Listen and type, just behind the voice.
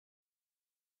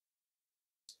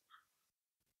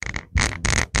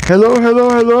Hello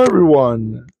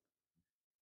everyone.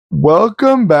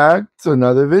 Welcome back to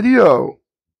another video.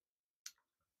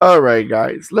 Alright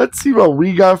guys, let's see what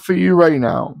we got for you right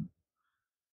now.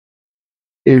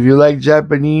 If you like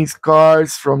Japanese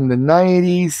cars from the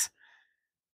 90s,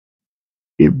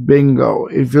 bingo.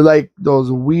 If you like those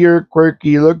weird,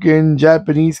 quirky looking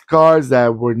Japanese cars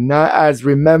that were not as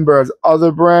remembered as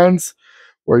other brands,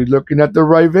 we're looking at the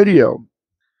right video.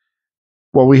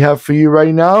 What we have for you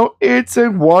right now, it's a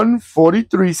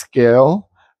 1/43 scale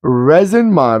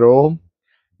resin model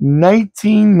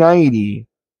 1990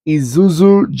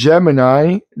 Isuzu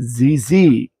Gemini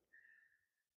ZZ.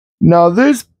 Now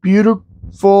this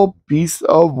beautiful piece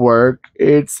of work,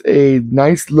 it's a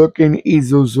nice looking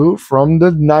Isuzu from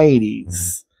the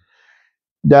 90s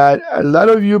that a lot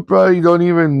of you probably don't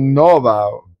even know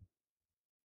about.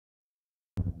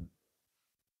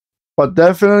 But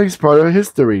definitely it's part of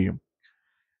history.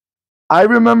 I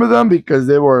remember them because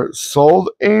they were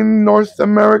sold in North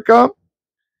America.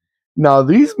 Now,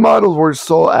 these models were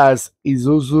sold as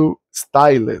Isuzu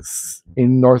Stylus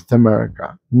in North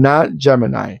America, not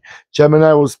Gemini.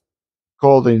 Gemini was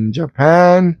called in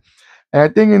Japan, and I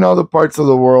think in other parts of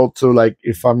the world too, like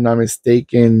if I'm not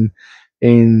mistaken,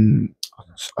 in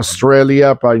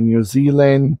Australia, probably New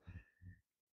Zealand.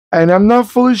 And I'm not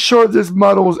fully sure if this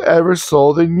model was ever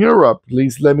sold in Europe.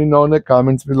 Please let me know in the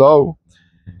comments below.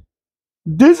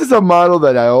 This is a model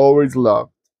that I always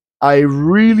loved. I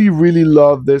really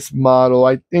love this model.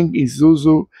 I think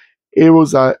Isuzu, it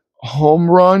was a home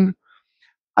run.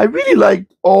 I really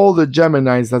liked all the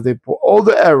Geminis that they put, all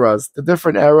the eras, the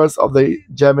different eras of the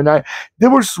Gemini. They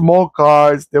were small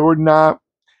cars. They were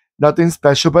nothing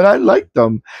special, but I liked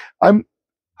them. I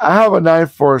have an eye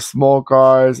for small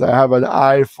cars. I have an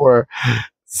eye for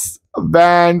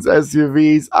vans,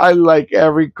 SUVs. I like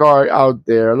every car out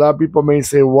there. A lot of people may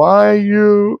say, "Why are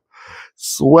you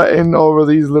sweating over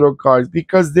these little cars?"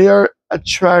 Because they are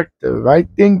attractive. I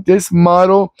think this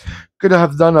model could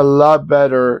have done a lot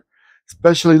better,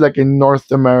 especially like in North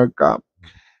America.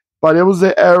 But it was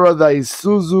the era that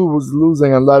Isuzu was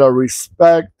losing a lot of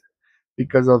respect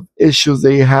because of issues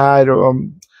they had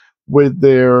with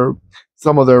their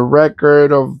some of their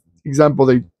record. Of example,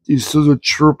 the Isuzu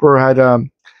Trooper had a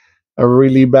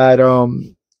really bad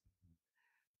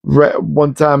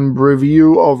one time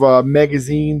review of a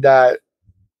magazine that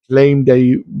claimed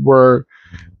they were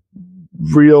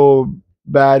real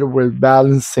bad with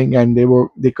balancing, and they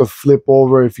could flip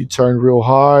over if you turn real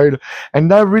hard, and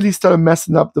that really started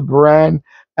messing up the brand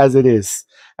as it is.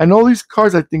 And all these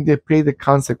cars, I think they pay the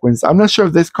consequence. I'm not sure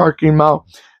if this car came out,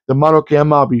 the model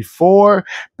came out before,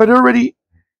 but already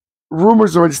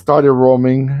rumors already started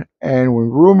roaming, and when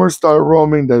rumors started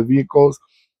roaming, the vehicles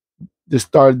they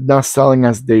started not selling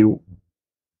as they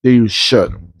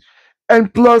should.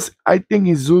 And plus, I think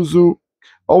Isuzu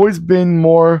always been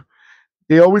more.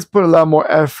 They always put a lot more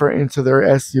effort into their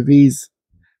SUVs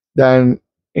than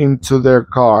into their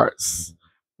cars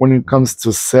when it comes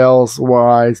to sales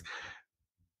wise.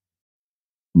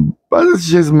 But it's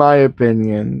just my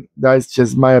opinion. That's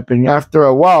just my opinion. After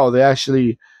a while, they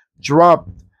actually dropped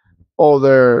all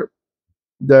their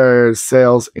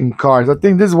sales in cars. I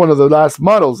think this is one of the last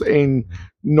models in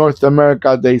North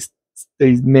America they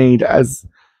made as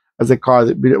a car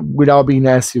without being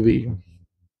SUV.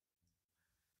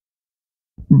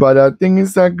 But I think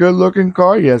it's a good looking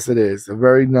car. Yes, it is a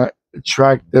very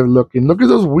attractive looking. Look at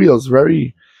those wheels,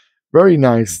 very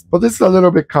nice. But this is a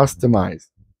little bit customized.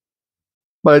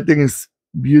 But I think it's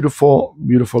beautiful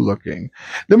looking.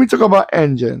 Let me talk about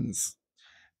engines.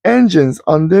 Engines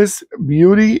on this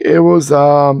beauty, it was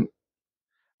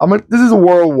this is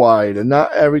worldwide, and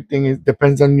not everything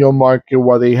depends on your market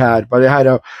what they had. But they had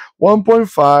a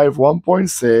 1.5,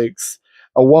 1.6,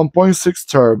 a 1.6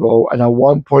 turbo, and a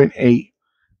 1.8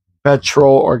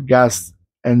 petrol or gas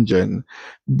engine.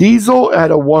 Diesel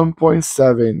had a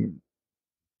 1.7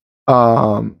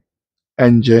 um,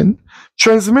 engine.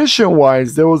 Transmission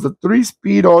wise, there was a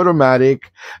 3-speed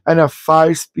automatic and a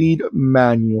 5-speed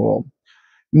manual.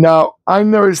 Now, I've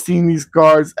never seen these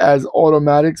cars as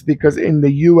automatics because in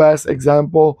the US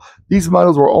example, these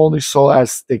models were only sold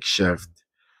as stick shift.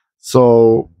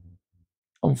 So,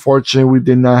 unfortunately, we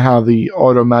did not have the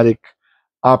automatic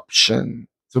option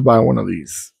to buy one of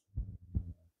these.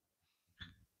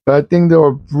 But I think they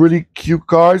were really cute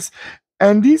cars.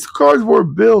 And these cars were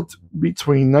built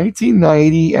between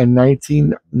 1990 and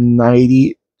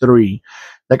 1993.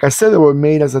 Like I said, they were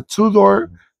made as a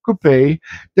two-door coupe.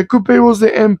 The coupe was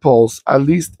the Impulse. At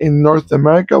least in North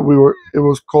America, it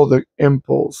was called the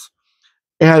Impulse.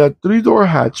 It had a 3-door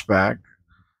hatchback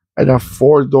and a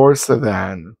 4-door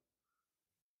sedan.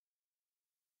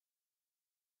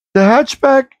 The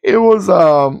hatchback, it was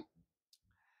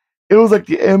like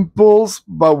the Impulse,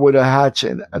 but with a hatch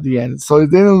at the end. So it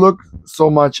didn't look so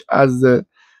much as the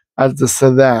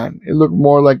sedan. It looked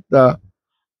more like the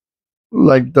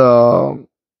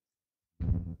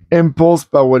Impulse,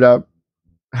 but with a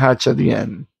hatch at the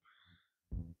end.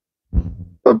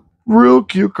 But real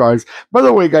cute cars. By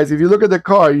the way, guys, if you look at the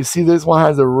car, you see this one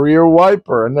has a rear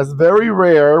wiper, and that's very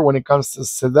rare when it comes to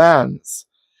sedans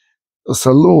or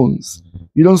saloons.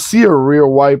 You don't see a rear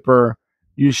wiper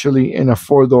usually in a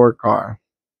four-door car.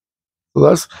 So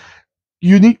that's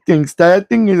unique things. That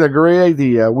thing is a great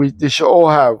idea. They should all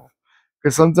have,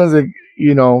 because sometimes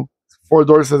you know,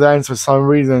 four-door sedans for some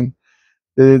reason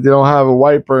they don't have a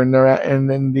wiper in there,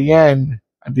 and in the end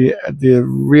at the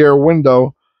rear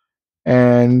window,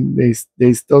 and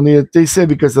they still need it. They say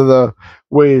because of the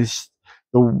way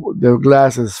the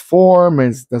glass is formed,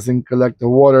 it doesn't collect the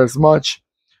water as much,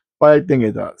 but I think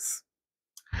it does.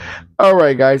 All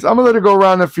right, guys, I'm gonna let it go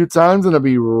around a few times, and I'll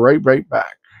be right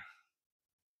back.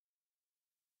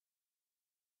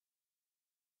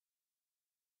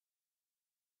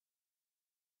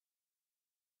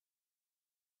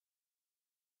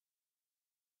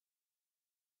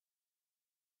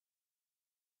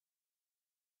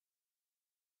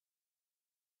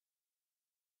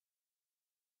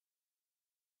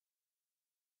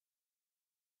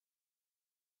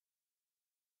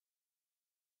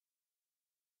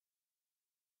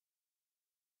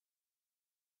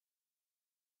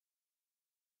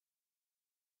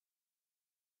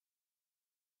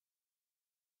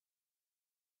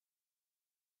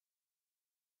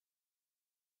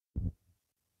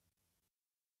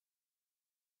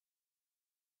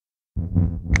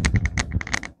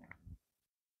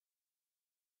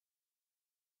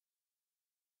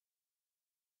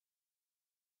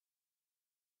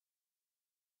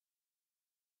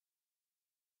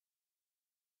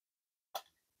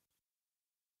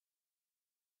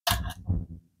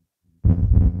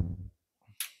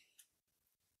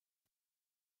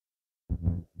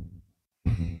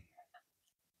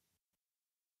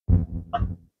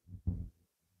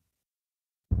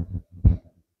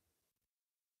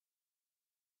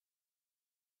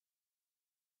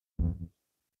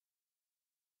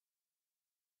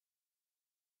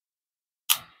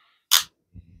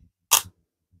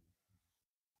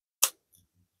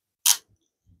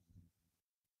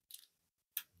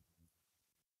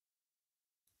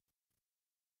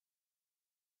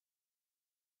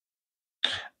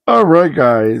 All right,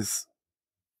 guys.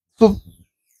 So,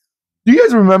 do you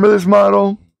guys remember this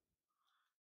model?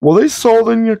 Were they sold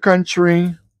in your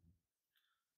country?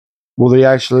 Were they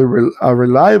actually are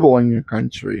reliable in your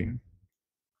country?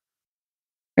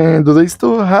 And do they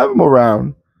still have them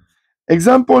around?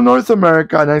 Example, North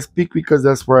America, and I speak because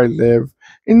that's where I live.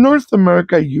 In North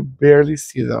America, you barely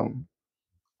see them.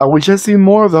 I wish I see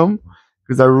more of them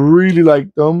because I really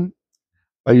like them,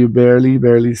 but you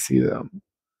barely see them.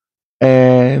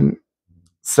 And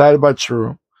sad but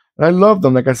true. And I love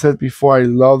them. Like I said before, I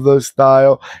love the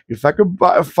style. If I could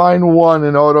find one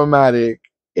in automatic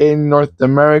in North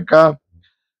America,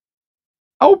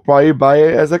 I would probably buy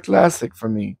it as a classic for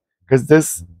me. Because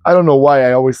this, I don't know why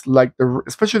I always like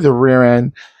especially the rear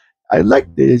end. I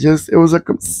liked it. It was a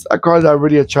car that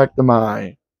really attracted my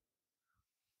eye.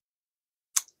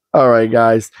 All right,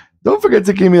 guys. Don't forget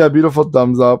to give me that beautiful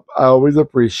thumbs up. I always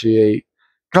appreciate.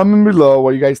 Comment below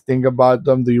what you guys think about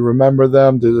them. Do you remember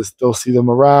them? Do you still see them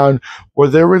around? Were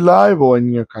they reliable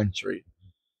in your country?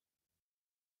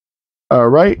 All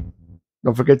right.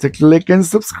 Don't forget to click and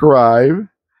subscribe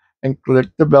and click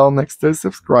the bell next to the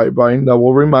subscribe button. That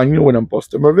will remind you when I'm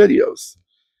posting more videos.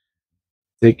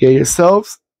 Take care of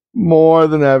yourselves more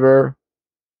than ever.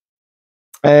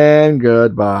 And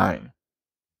goodbye.